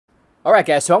Alright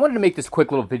guys, so I wanted to make this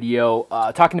quick little video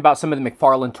talking about some of the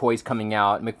McFarlane toys coming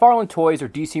out. McFarlane toys or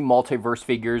DC Multiverse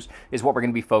figures is what we're going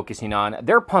to be focusing on.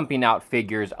 They're pumping out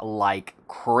figures like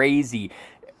crazy.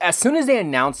 As soon as they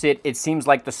announce it, it seems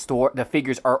like the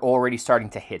figures are already starting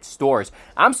to hit stores.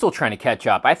 I'm still trying to catch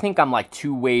up. I think I'm like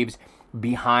 2 waves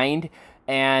behind.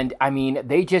 And I mean,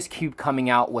 they just keep coming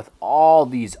out with all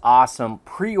these awesome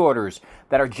pre-orders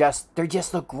that are they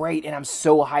just look great, and I'm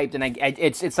so hyped. And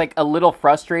it's like a little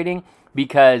frustrating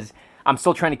because I'm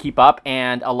still trying to keep up,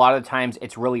 and a lot of the times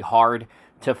it's really hard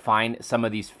to find some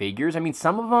of these figures. I mean,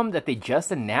 some of them that they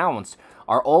just announced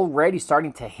are already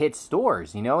starting to hit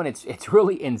stores, you know, and it's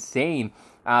really insane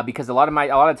because a lot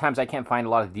of times I can't find a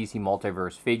lot of DC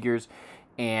Multiverse figures.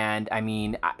 And I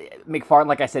mean, McFarlane,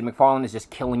 like I said, McFarlane is just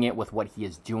killing it with what he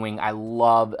is doing. I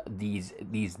love these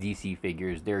DC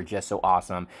figures. They're just so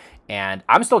awesome. And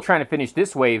I'm still trying to finish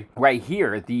this wave right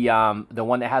here, the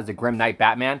one that has the Grim Knight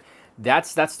Batman.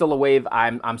 That's still a wave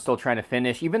I'm still trying to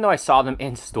finish, even though I saw them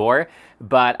in store.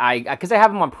 But because I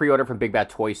have them on pre-order from Big Bad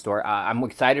Toy Store, I'm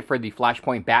excited for the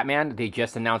Flashpoint Batman. They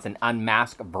just announced an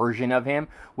unmasked version of him,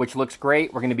 which looks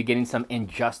great. We're going to be getting some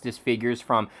Injustice figures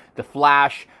from the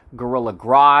Flash, Gorilla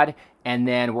Grodd, and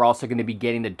then we're also going to be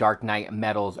getting the Dark Knight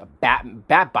Metals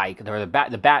Bat Bike, or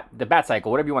the Bat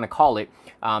Cycle, whatever you want to call it.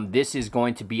 This is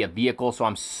going to be a vehicle, so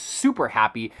I'm super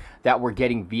happy that we're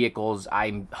getting vehicles.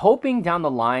 I'm hoping down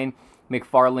the line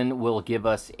McFarlane will give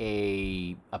us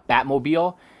a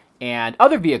Batmobile and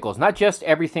other vehicles, not just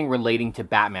everything relating to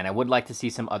Batman. I would like to see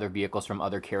some other vehicles from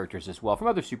other characters as well, from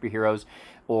other superheroes,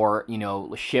 or, you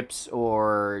know, ships,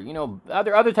 or, you know,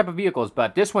 other type of vehicles.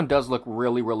 But this one does look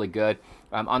really, really good.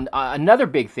 Another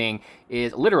big thing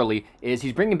is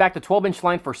he's bringing back the 12-inch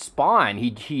line for Spawn.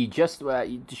 He just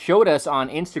showed us on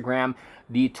Instagram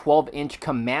the 12-inch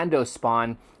Commando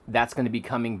Spawn that's going to be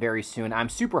coming very soon. I'm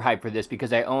super hyped for this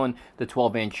because I own the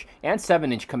 12-inch and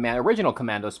 7-inch original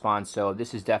Commando Spawn, so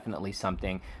this is definitely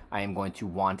something I am going to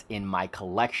want in my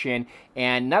collection.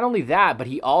 And not only that, but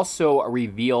he also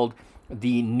revealed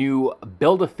the new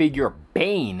Build-A-Figure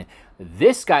Bane.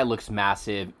 This guy looks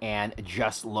massive and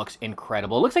just looks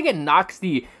incredible. It looks like it knocks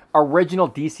the original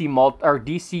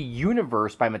DC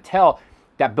Universe by Mattel,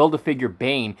 that Build-A-Figure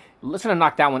Bane. Let's gonna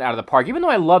knock that one out of the park, even though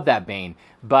I love that Bane.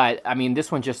 But, I mean,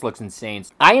 this one just looks insane.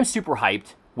 I am super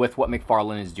hyped with what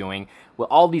McFarlane is doing, with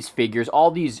all these figures,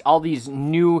 all these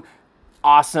new,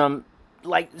 awesome,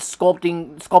 like,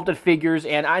 sculpted figures.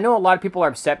 And I know a lot of people are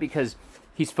upset because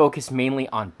he's focused mainly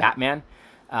on Batman.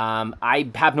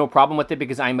 I have no problem with it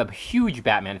because I'm a huge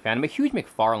Batman fan. I'm a huge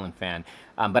McFarlane fan.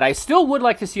 But I still would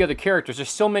like to see other characters. There's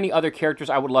so many other characters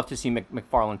I would love to see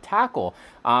McFarlane tackle.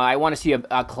 I want to see a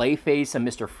Clayface, a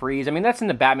Mr. Freeze. I mean, that's in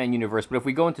the Batman universe. But if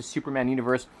we go into Superman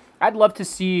universe, I'd love to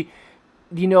see,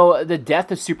 you know, the death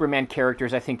of Superman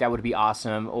characters. I think that would be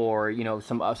awesome. Or, you know,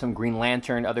 some Green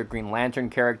Lantern, other Green Lantern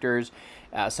characters.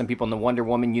 Some people in the Wonder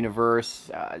Woman universe.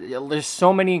 There's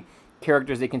so many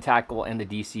characters they can tackle in the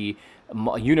DC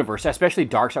universe, especially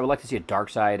Darkseid. I would like to see a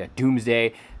Darkseid, a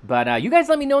Doomsday. But you guys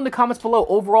let me know in the comments below.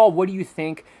 Overall, what do you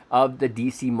think of the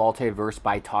DC Multiverse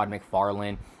by Todd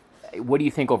McFarlane? What do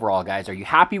you think overall, guys? Are you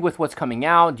happy with what's coming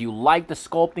out? Do you like the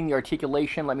sculpting, the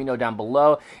articulation? Let me know down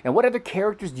below. And what other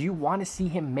characters do you want to see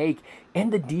him make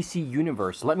in the DC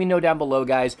universe? Let me know down below,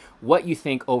 guys, what you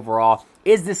think overall.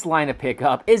 Is this line a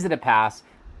pickup? Is it a pass?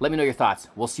 Let me know your thoughts.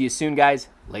 We'll see you soon, guys.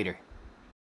 Later.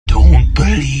 Don't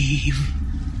believe